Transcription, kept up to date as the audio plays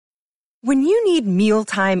When you need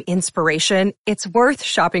mealtime inspiration, it's worth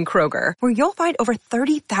shopping Kroger, where you'll find over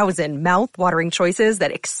 30,000 mouth-watering choices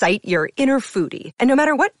that excite your inner foodie. And no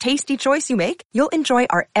matter what tasty choice you make, you'll enjoy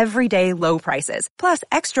our everyday low prices, plus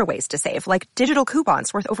extra ways to save, like digital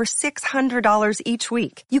coupons worth over $600 each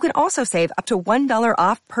week. You can also save up to $1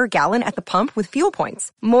 off per gallon at the pump with fuel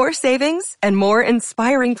points. More savings and more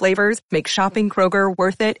inspiring flavors make shopping Kroger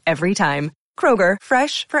worth it every time. Kroger,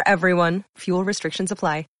 fresh for everyone. Fuel restrictions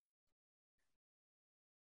apply.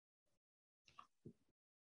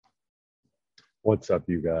 What's up,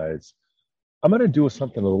 you guys? I'm going to do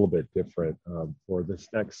something a little bit different for this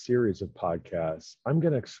next series of podcasts. I'm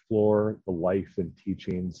going to explore the life and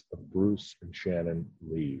teachings of Bruce and Shannon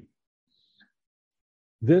Lee.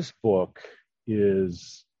 This book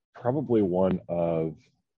is probably one of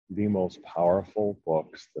the most powerful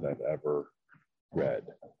books that I've ever read.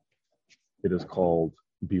 It is called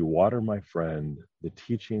Be Water, My Friend, The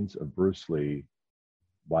Teachings of Bruce Lee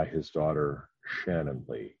by his daughter, Shannon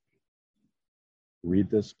Lee.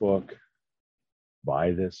 Read this book,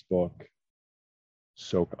 buy this book,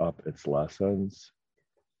 soak up its lessons.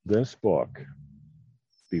 This book,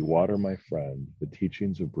 Be Water, My Friend, The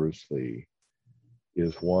Teachings of Bruce Lee,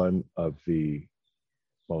 is one of the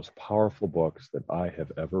most powerful books that I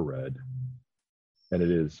have ever read, and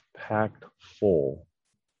it is packed full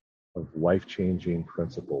of life-changing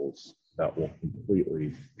principles that will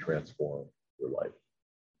completely transform your life.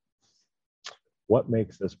 What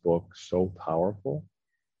makes this book so powerful?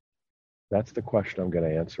 That's the question I'm going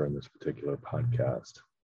to answer in this particular podcast.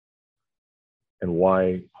 And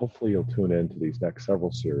why, hopefully you'll tune in to these next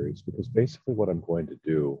several series, because basically what I'm going to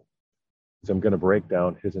do is I'm going to break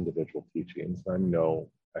down his individual teachings. I'm no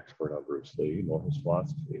expert on Bruce Lee, nor his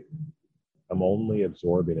philosophy. I'm only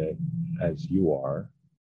absorbing it as you are,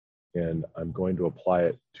 and I'm going to apply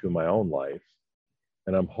it to my own life.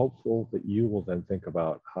 And I'm hopeful that you will then think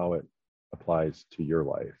about how it applies to your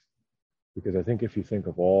life. Because I think if you think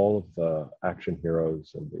of all of the action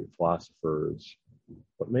heroes and the philosophers,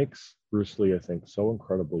 what makes Bruce Lee, I think, so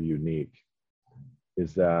incredibly unique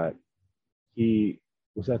is that he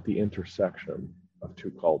was at the intersection of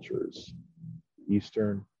two cultures,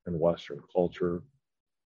 Eastern and Western culture.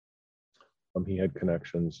 He had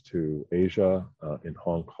connections to Asia in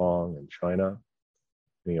Hong Kong and China.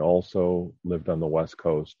 And he also lived on the West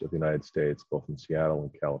Coast of the United States, both in Seattle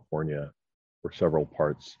and California, for several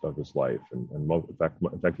parts of his life. And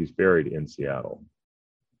in fact, he's buried in Seattle.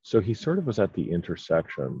 So he sort of was at the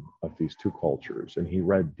intersection of these two cultures, and he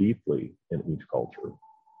read deeply in each culture.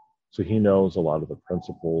 So he knows a lot of the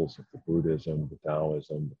principles of the Buddhism, the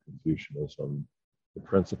Taoism, the Confucianism, the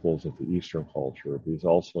principles of the Eastern culture, but he's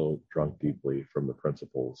also drunk deeply from the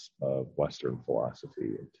principles of Western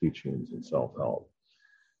philosophy and teachings and self-help.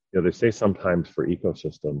 You know, they say sometimes for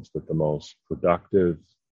ecosystems that the most productive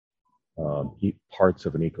parts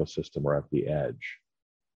of an ecosystem are at the edge.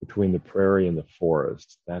 Between the prairie and the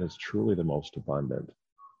forest, that is truly the most abundant.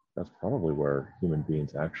 That's probably where human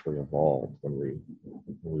beings actually evolved, when we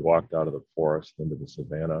walked out of the forest into the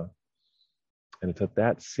savannah. And it's at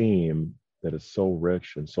that seam that is so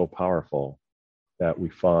rich and so powerful that we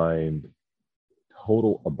find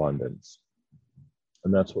total abundance.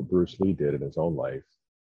 And that's what Bruce Lee did in his own life.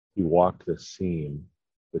 He walked this seam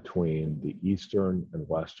between the Eastern and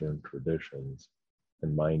Western traditions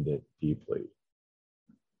and mined it deeply.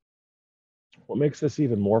 What makes this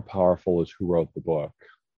even more powerful is who wrote the book,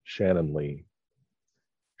 Shannon Lee.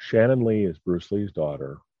 Shannon Lee is Bruce Lee's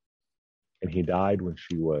daughter, and he died when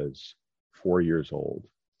she was 4 years old.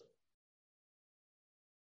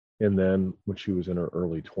 And then when she was in her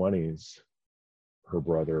early 20s, her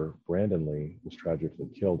brother, Brandon Lee, was tragically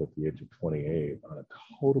killed at the age of 28 on a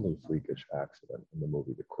totally freakish accident in the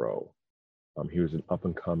movie The Crow. He was an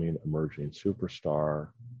up-and-coming emerging superstar.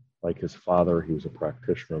 Like his father, he was a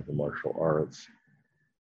practitioner of the martial arts.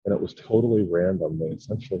 And it was totally random. They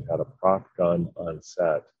essentially had a prop gun on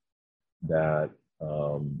set that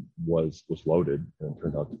was loaded, and it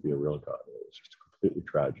turned out to be a real gun. It was just completely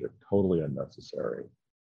tragic, totally unnecessary.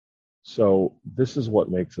 So this is what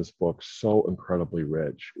makes this book so incredibly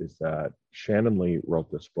rich, is that Shannon Lee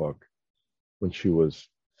wrote this book when she was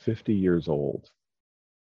 50 years old,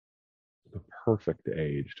 the perfect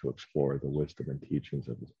age to explore the wisdom and teachings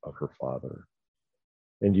of her father.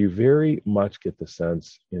 And you very much get the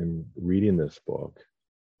sense in reading this book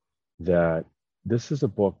that this is a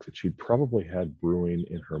book that she'd probably had brewing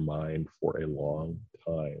in her mind for a long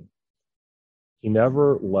time. He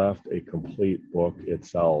never left a complete book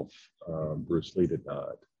itself. Bruce Lee did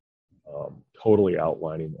not. Totally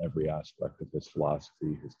outlining every aspect of his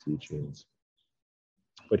philosophy, his teachings.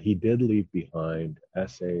 But he did leave behind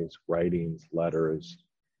essays, writings, letters,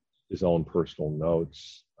 his own personal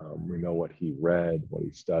notes. We know what he read, what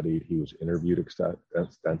he studied. He was interviewed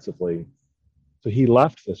extensively. So he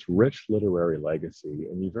left this rich literary legacy,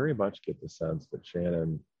 and you very much get the sense that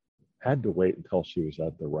Shannon had to wait until she was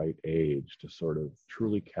at the right age to sort of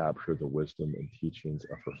truly capture the wisdom and teachings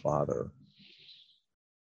of her father.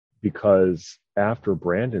 Because after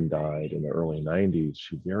Brandon died in the early 90s,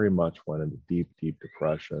 she very much went into deep, deep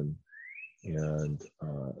depression and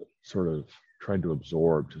sort of tried to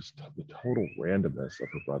absorb just the total randomness of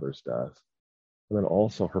her brother's death. And then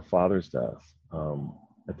also her father's death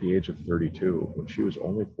at the age of 32, when she was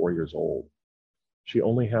only 4 years old. She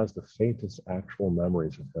only has the faintest actual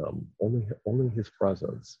memories of him, only his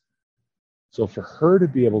presence. So for her to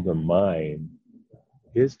be able to mine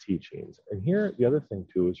his teachings, and here the other thing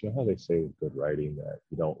too is, you know how they say with good writing that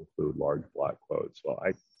you don't include large block quotes. Well,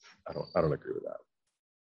 I don't agree with that.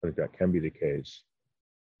 I think that can be the case,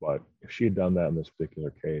 but if she had done that in this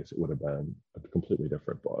particular case, it would have been a completely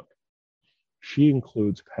different book. She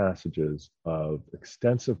includes passages of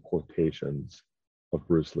extensive quotations of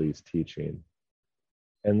Bruce Lee's teaching,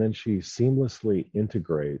 and then she seamlessly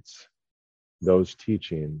integrates those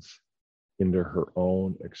teachings into her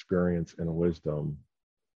own experience and wisdom,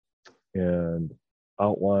 and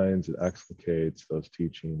outlines and explicates those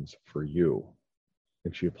teachings for you.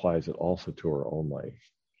 And she applies it also to her own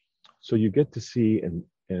life. So you get to see and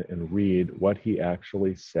read what he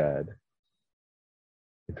actually said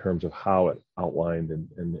in terms of how it outlined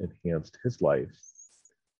and enhanced his life.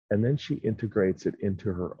 And then she integrates it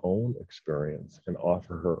into her own experience and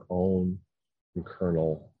offer her own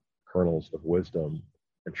kernels of wisdom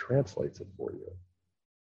and translates it for you.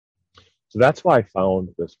 So that's why I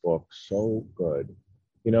found this book so good.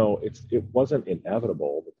 You know, it wasn't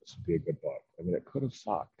inevitable that this would be a good book. I mean, it could have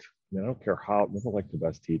sucked. I mean, I don't care how, never like the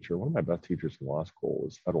best teacher. One of my best teachers in law school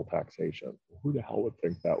was federal taxation. Who the hell would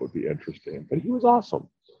think that would be interesting? But he was awesome.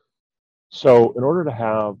 So in order to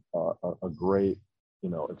have a great,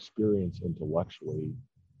 experience intellectually,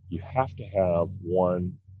 you have to have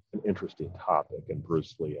an interesting topic. And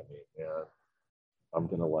Bruce Lee, I mean, man, I'm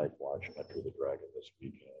going to watch Enter the Dragon this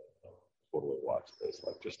weekend. Totally watch this,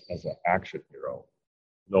 just as an action hero.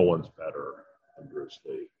 No one's better than Bruce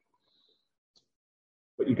Lee.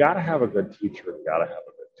 But you got to have a good teacher. You got to have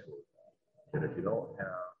a good tool. And if you don't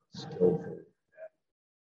have skillful,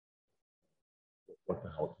 what the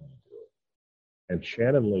hell can you do? And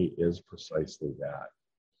Shannon Lee is precisely that.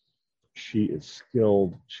 She is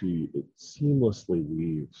skilled. She seamlessly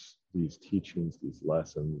weaves these teachings, these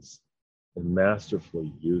lessons, and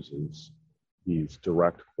masterfully uses these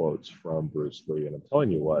direct quotes from Bruce Lee. And I'm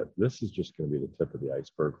telling you what, this is just going to be the tip of the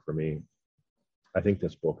iceberg for me. I think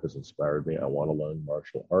this book has inspired me. I want to learn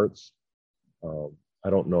martial arts. I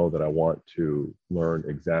don't know that I want to learn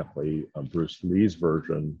exactly Bruce Lee's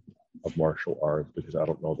version of martial arts, because I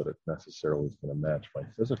don't know that it necessarily is going to match my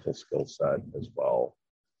physical skill set as well.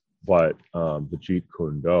 But the Jeet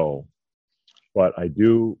Kune Do. But I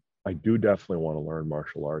do definitely want to learn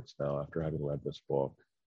martial arts now after having read this book.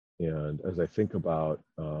 And as I think about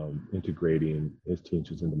integrating his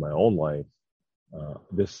teachings into my own life,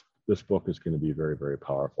 this book is going to be very, very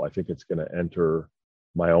powerful. I think it's going to enter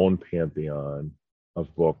my own pantheon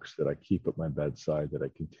of books that I keep at my bedside, that I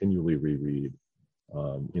continually reread.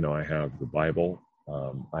 I have the Bible,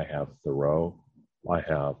 I have Thoreau, I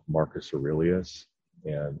have Marcus Aurelius,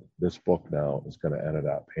 and this book now is going to enter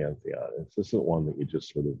that pantheon. This isn't one that you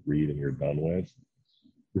just sort of read and you're done with.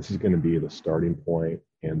 This is going to be the starting point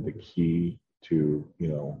and the key to,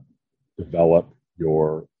 develop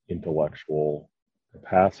your intellectual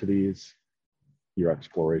capacities, your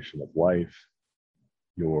exploration of life,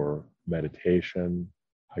 your meditation,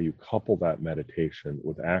 how you couple that meditation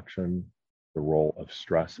with action, the role of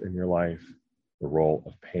stress in your life, the role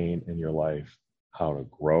of pain in your life, how to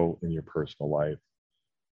grow in your personal life.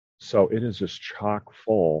 So it is just chock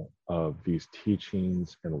full of these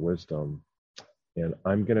teachings and wisdom. And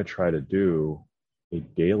I'm going to try to do a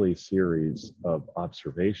daily series of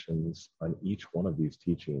observations on each one of these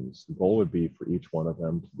teachings. The goal would be for each one of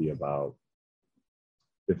them to be about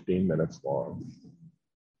 15 minutes long.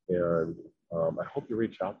 And I hope you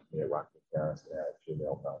reach out to me at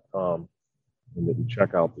rockthecast@gmail.com, and that you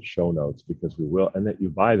check out the show notes, because we will, and that you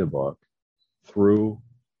buy the book through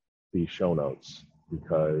the show notes,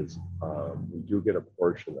 because we do get a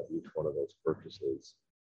portion of each one of those purchases.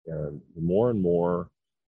 And the more and more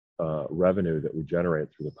revenue that we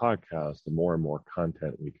generate through the podcast, the more and more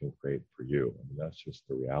content we can create for you. I mean, that's just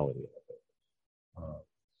the reality of it.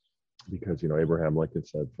 because, Abraham Lincoln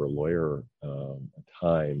said, for a lawyer,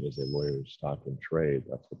 time is a lawyer's stock in trade.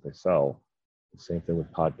 That's what they sell. The same thing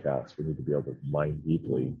with podcasts. We need to be able to mine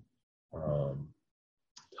deeply um,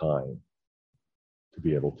 time to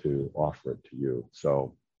be able to offer it to you.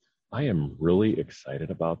 So I am really excited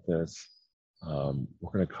about this.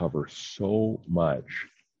 We're going to cover so much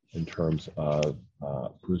in terms of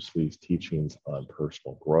Bruce Lee's teachings on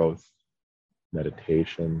personal growth,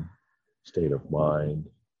 meditation, state of mind,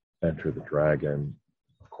 Enter the Dragon,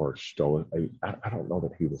 of course, Stoic. I don't know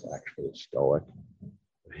that he was actually a Stoic.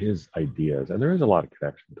 His ideas, and there is a lot of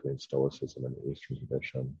connection between Stoicism and the Eastern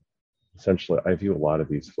tradition. Essentially, I view a lot of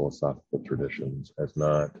these philosophical traditions as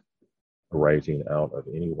not arising out of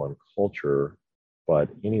any one culture, but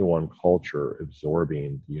any one culture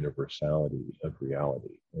absorbing the universality of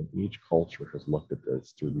reality. And each culture has looked at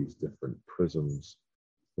this through these different prisms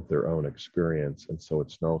of their own experience. And so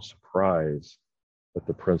it's no surprise that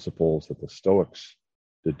the principles that the Stoics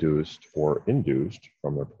deduced or induced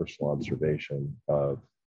from their personal observation of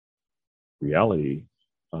reality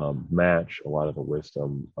match a lot of the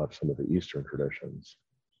wisdom of some of the Eastern traditions.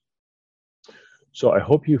 So I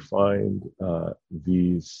hope you find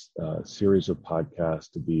these series of podcasts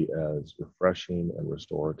to be as refreshing and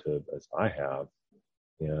restorative as I have.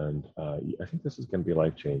 And I think this is going to be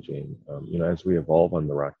life-changing. As we evolve on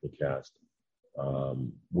the Rockneycast,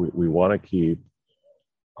 we want to keep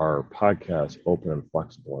our podcast open and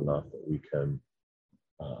flexible enough that we can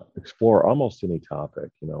explore almost any topic.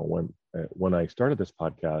 When I started this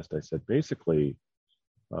podcast, I said basically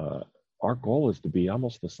our goal is to be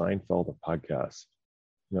almost the Seinfeld of podcasts.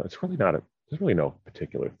 It's really not there's really no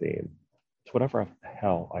particular theme. It's whatever the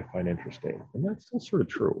hell I find interesting, and that's still sort of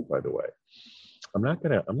true, by the way. I'm not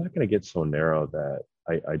gonna get so narrow that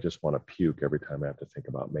I just want to puke every time I have to think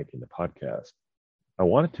about making the podcast. I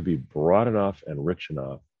want it to be broad enough and rich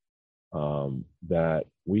enough that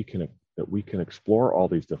we can explore all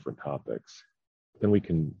these different topics. Then we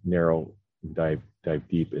can dive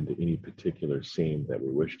deep into any particular scene that we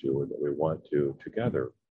wish to or that we want to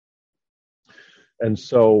together. And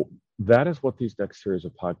so that is what these next series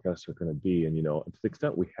of podcasts are going to be. And to the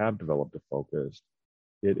extent we have developed a focus,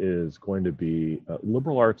 it is going to be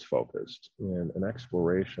liberal arts focused and an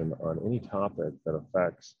exploration on any topic that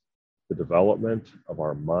affects the development of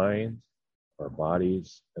our mind, our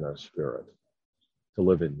bodies, and our spirit to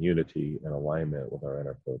live in unity and alignment with our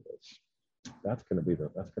inner purpose. That's going to be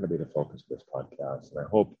the focus of this podcast. And I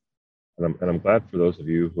hope, and I'm glad for those of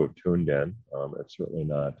you who have tuned in. It's certainly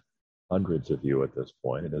not hundreds of you at this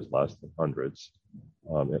point. It is less than hundreds.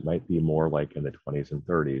 It might be more like in the 20s and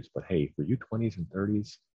 30s, but hey, for you 20s and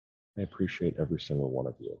 30s, I appreciate every single one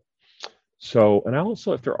of you. So, and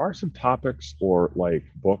also, if there are some topics or like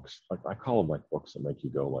books, like I call them like books that make you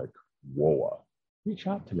go like, whoa, reach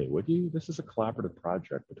out to me, would you? This is a collaborative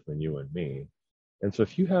project between you and me. And so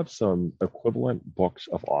if you have some equivalent books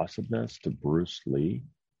of awesomeness to Bruce Lee,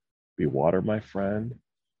 Be Water, My Friend,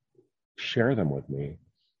 share them with me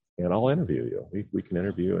and I'll interview you. We can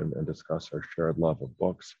interview and discuss our shared love of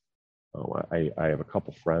books. I have a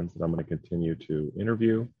couple friends that I'm going to continue to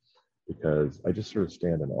interview because I just sort of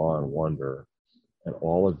stand in awe and wonder at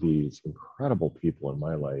all of these incredible people in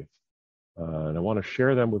my life. And I want to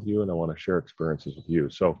share them with you and I want to share experiences with you.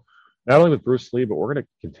 So not only with Bruce Lee, but we're going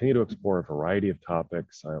to continue to explore a variety of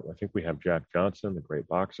topics. I think we have Jack Johnson, the great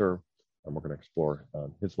boxer, and we're going to explore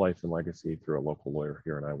his life and legacy through a local lawyer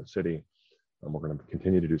here in Iowa City. And we're going to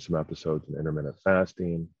continue to do some episodes on intermittent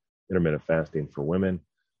fasting for women.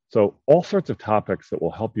 So all sorts of topics that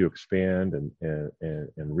will help you expand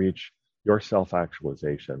and reach your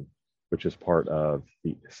self-actualization, which is part of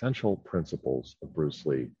the essential principles of Bruce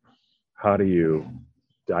Lee. How do you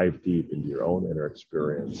dive deep into your own inner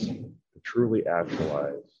experience to truly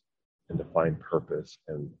actualize and to find purpose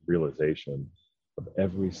and realization of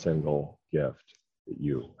every single gift that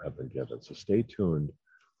you have been given? So stay tuned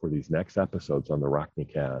for these next episodes on the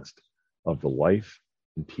Rockneycast of the life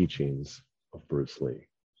and teachings of Bruce Lee.